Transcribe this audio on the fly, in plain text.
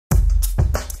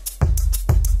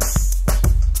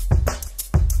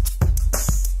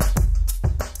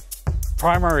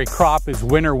Primary crop is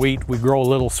winter wheat. We grow a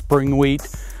little spring wheat,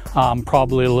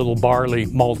 probably a little barley,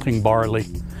 malting barley,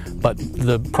 but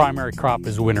the primary crop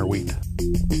is winter wheat.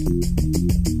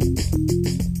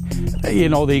 You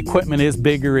know, the equipment is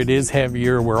bigger, it is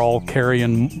heavier, we're all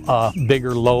carrying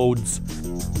bigger loads.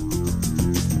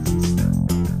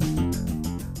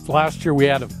 Last year we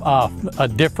had a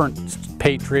different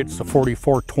Patriot, a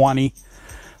 4420.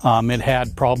 It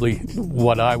had probably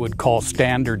what I would call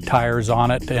standard tires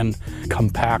on it, and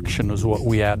compaction is what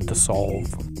we had to solve.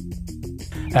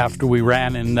 After we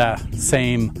ran in the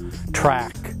same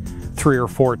track 3 or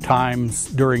 4 times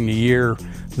during the year,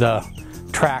 the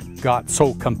track got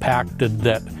so compacted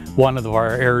that one of our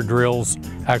air drills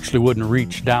actually wouldn't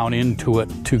reach down into it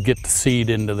to get the seed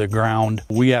into the ground.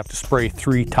 We have to spray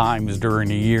 3 times during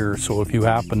the year, so if you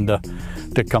happen to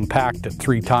compact it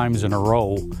 3 times in a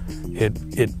row,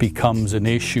 it becomes an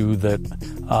issue that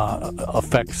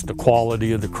affects the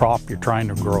quality of the crop you're trying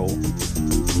to grow.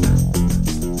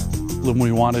 When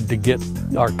we wanted to get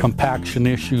our compaction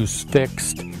issues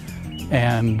fixed,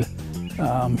 and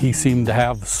he seemed to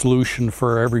have a solution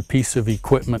for every piece of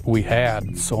equipment we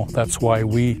had, so that's why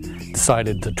we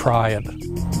decided to try it.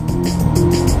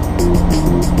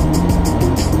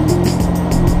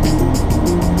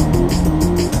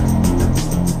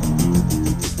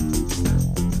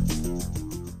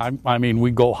 I mean,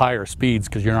 we go higher speeds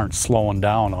because you aren't slowing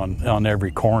down on every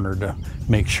corner to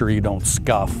make sure you don't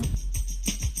scuff.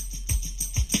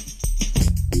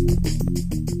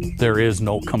 There is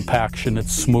no compaction,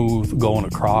 it's smooth going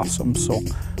across them, so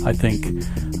I think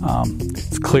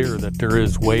it's clear that there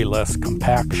is way less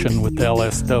compaction with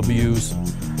LSWs,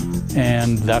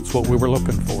 and that's what we were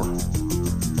looking for.